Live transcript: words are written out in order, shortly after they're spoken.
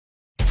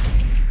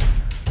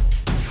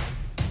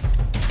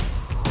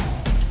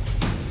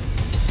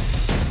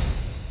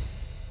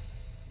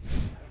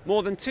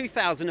More than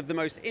 2,000 of the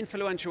most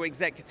influential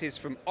executives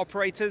from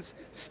operators,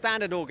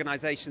 standard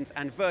organisations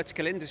and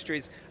vertical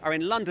industries are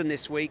in London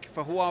this week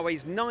for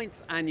Huawei's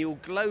 9th annual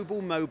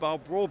Global Mobile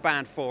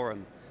Broadband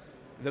Forum.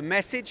 The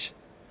message?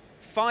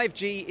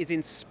 5G is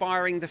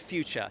inspiring the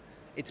future.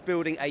 It's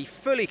building a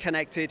fully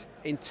connected,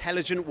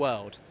 intelligent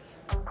world.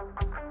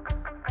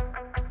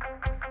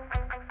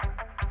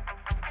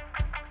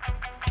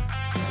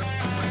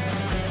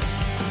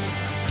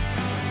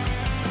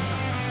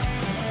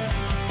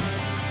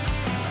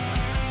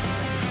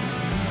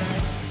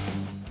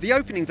 The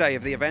opening day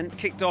of the event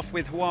kicked off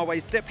with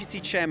Huawei's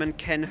Deputy Chairman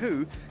Ken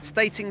Hu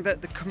stating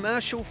that the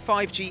commercial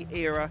 5G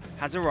era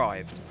has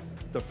arrived.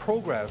 The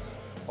progress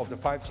of the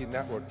 5G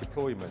network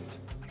deployment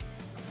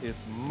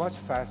is much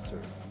faster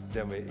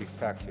than we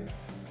expected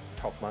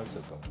 12 months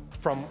ago.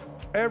 From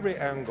every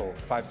angle,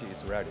 5G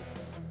is ready.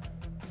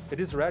 It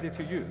is ready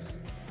to use.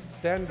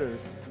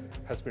 Standards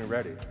has been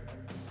ready.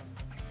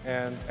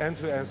 And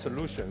end-to-end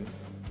solution,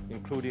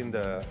 including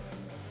the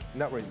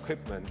network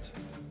equipment,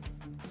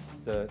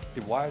 the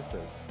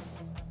devices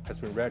has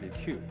been ready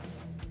too.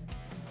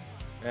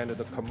 And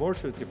the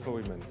commercial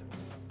deployment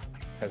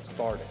has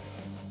started.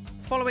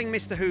 Following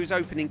Mr. Hu's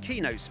opening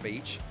keynote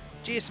speech,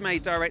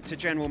 GSMA Director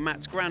General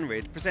Mats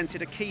Granryd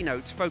presented a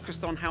keynote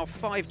focused on how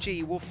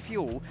 5G will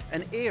fuel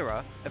an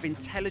era of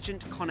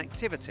intelligent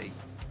connectivity.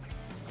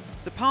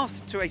 The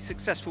path to a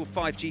successful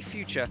 5G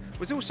future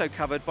was also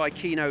covered by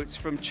keynotes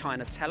from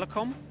China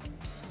Telecom,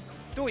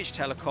 Deutsche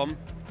Telekom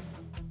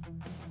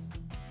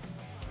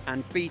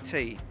and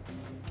BT.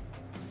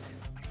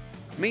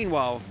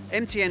 Meanwhile,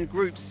 MTN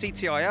Group's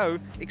CTIO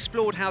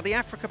explored how the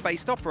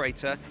Africa-based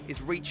operator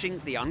is reaching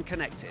the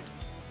unconnected.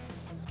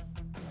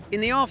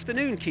 In the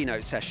afternoon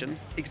keynote session,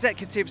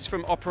 executives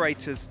from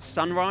operators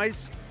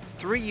Sunrise,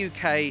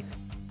 3UK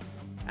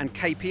and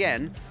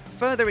KPN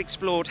further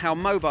explored how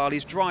mobile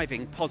is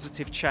driving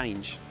positive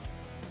change.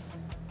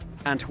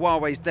 And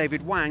Huawei's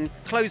David Wang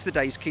closed the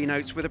day's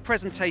keynotes with a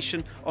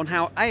presentation on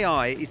how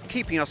AI is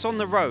keeping us on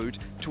the road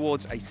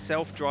towards a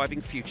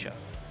self-driving future.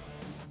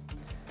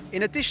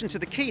 In addition to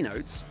the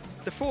keynotes,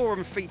 the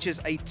forum features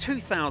a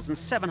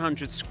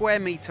 2,700 square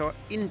metre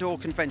indoor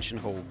convention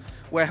hall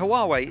where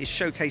Huawei is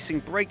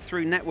showcasing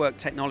breakthrough network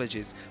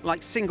technologies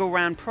like Single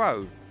RAN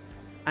Pro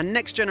and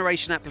next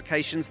generation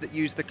applications that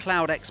use the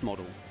Cloud X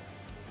model.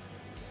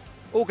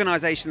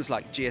 Organisations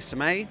like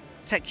GSMA,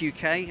 Tech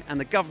UK and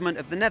the Government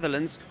of the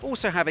Netherlands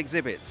also have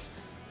exhibits,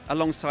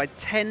 alongside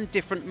 10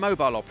 different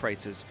mobile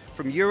operators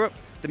from Europe,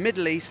 the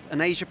Middle East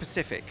and Asia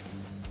Pacific,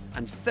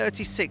 and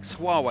 36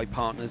 Huawei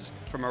partners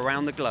from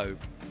around the globe.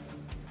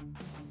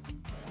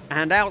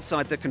 And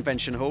outside the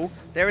convention hall,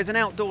 there is an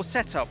outdoor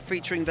setup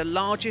featuring the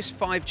largest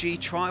 5G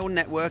trial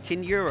network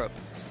in Europe,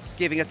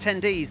 giving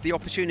attendees the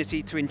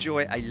opportunity to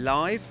enjoy a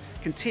live,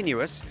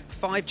 continuous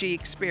 5G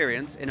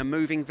experience in a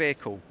moving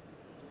vehicle.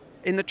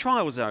 In the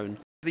trial zone,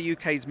 the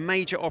UK's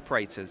major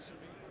operators,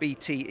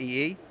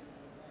 BT,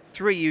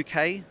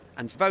 3UK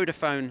and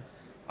Vodafone,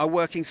 are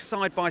working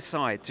side by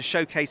side to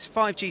showcase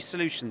 5G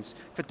solutions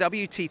for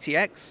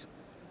WTTX,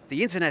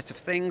 the Internet of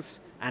Things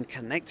and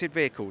connected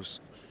vehicles.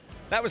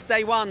 That was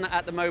day one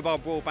at the Mobile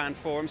Broadband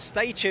Forum.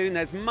 Stay tuned,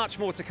 there's much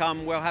more to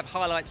come. We'll have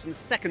highlights from the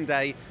second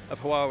day of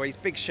Huawei's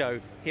big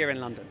show here in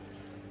London.